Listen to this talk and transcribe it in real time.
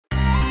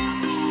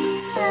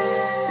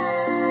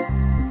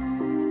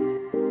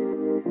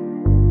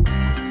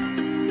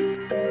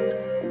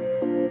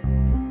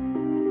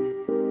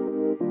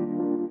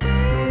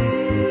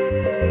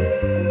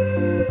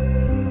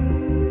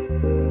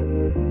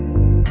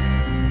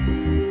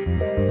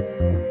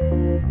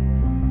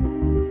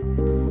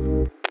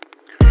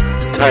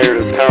tired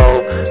as hell,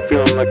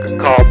 feeling like a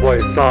cowboy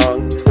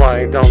song,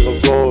 flying down the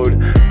road,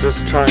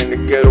 just trying to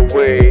get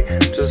away,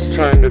 just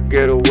trying to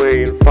get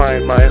away and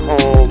find my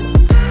home.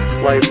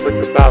 Life's like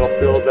a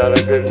battlefield that I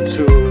didn't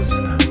choose,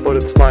 but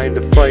it's mine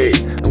to fight.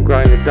 I'm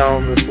grinding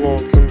down this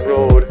lonesome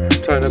road,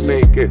 trying to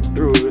make it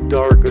through the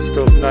darkest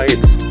of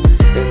nights.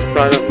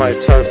 Inside of my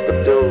chest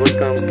it feels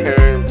like I'm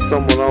carrying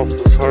someone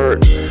else's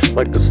heart,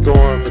 like a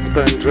storm that's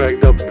been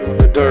dragged up in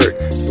the dirt.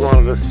 You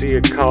wanted to see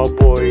a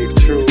cowboy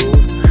true,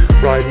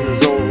 riding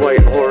his own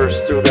white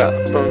horse through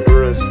that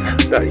thunderous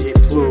that he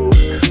flew.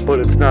 But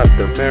it's not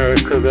the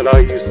America that I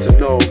used to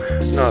know,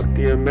 not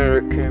the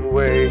American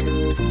way.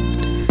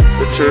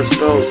 The church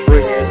bells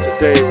ringing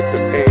today with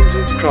the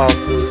angel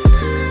crosses.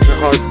 My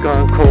heart's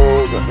gone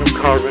cold, I'm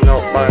carving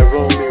out my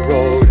lonely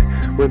road.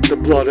 With the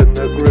blood and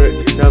the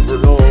grit, you never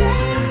know.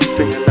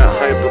 Singing that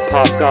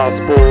hyper-pop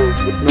gospels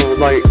with no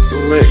light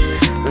lit,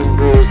 and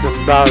bruised and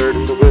battered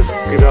and the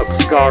whiskered up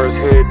scars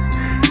hid.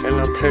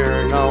 And I'm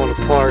tearing all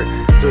apart,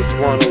 just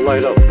wanna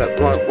light up that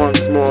blunt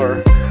once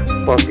more.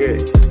 Fuck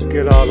it,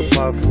 get out of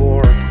my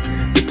floor.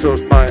 It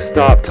took my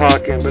stop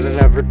talking, but I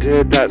never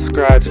did that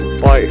scratch and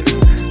fight.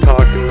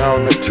 Talking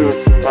down the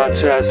truth in my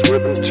chest,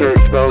 rhythm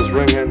church bells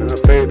ringing and the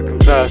faith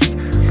confessed.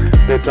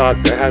 They thought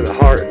they had a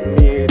heart in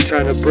me,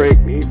 trying to break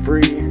me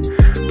free,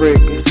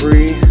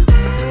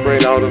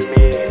 right out of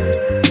me.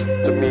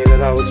 The me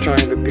that I was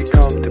trying to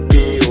become to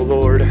be. Oh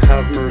Lord,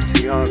 have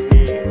mercy on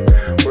me,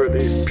 where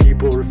these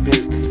people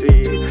refuse to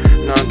see.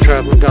 Now I'm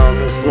traveling down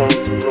this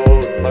lonesome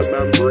road, my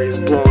memories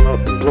blown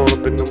up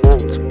in the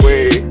molten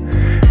way.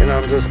 And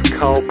I'm just a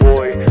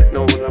cowboy,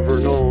 no one ever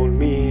known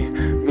me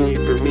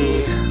for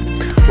me.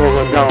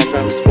 Rolling down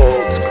them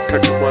spokes,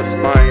 protecting what's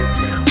mine,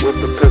 with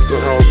the pistol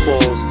held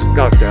close.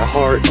 Got that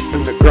heart up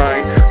in the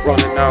grind,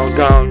 running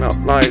down, up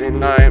night and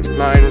night.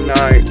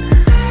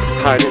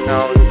 Hiding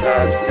out in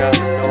that,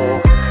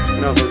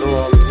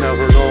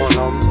 never knowing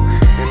I'm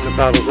in the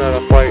battles that I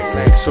fight, and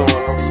ain't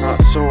not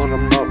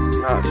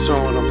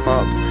showing them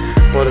up.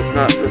 But it's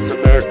not this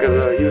America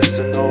that I used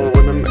to know,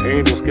 when them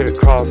angels get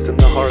crossed and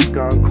the heart's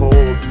gone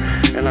cold.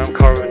 And I'm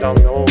carving down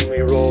the lonely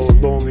road,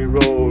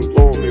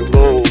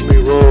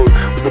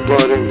 with the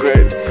blood and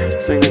grit,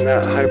 singing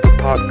that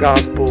hyper-pop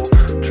gospel,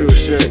 true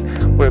shit,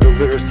 where the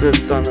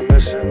lyricists on a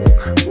mission,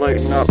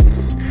 lighten up,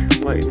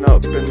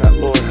 and that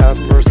Lord have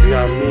mercy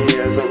on me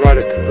as I ride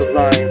it to the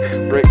line,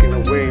 breaking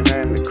away,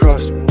 man, the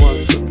crushed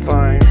ones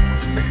confined,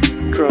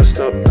 crushed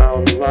up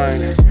down the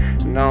line. And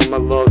now my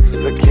love's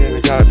as a kin, I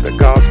got the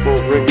gospel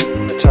ringing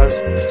in the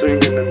chest,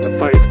 singing, and the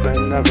fight's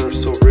been never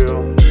so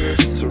real,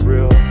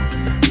 surreal.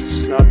 It's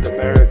just not the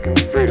American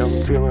freedom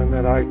feeling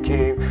that I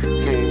came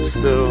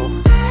still.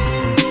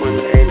 When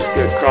the angels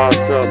get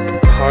crossed up,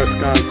 the heart's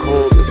gone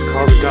cold, it's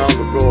carving down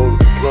the road,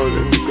 blood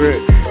and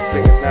grit,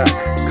 singing that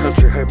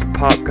country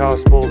hyper-pop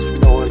gospels with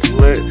no one's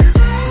lit.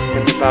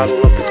 In the battle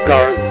of the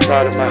scars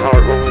inside of my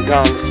heart, rolling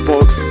down the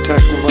spokes,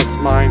 protecting what's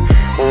mine,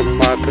 holding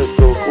my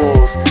pistol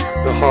close.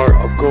 The heart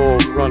of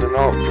gold, running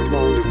out for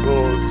lonely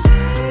roads.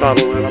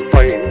 Battle that I'm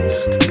fighting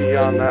just to be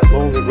on that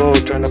lonely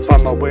road, trying to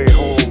find my way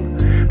home.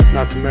 It's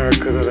not the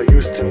America that I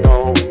used to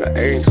know, when the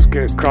angels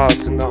get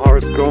crossed and the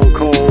heart's grown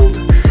cold.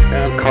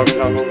 And I'm carving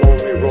down the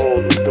lonely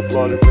road with the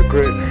blood and the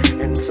grit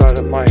inside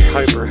of my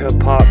hyper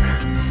hip-hop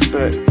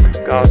spit.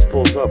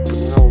 Gospels up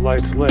with no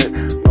lights lit.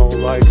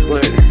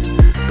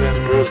 Been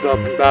bruised up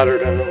and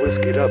battered and the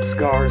whiskered up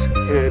scars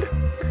hid.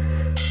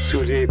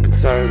 Too deep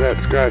inside of that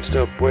scratched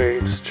up way,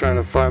 just trying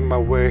to find my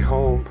way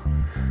home.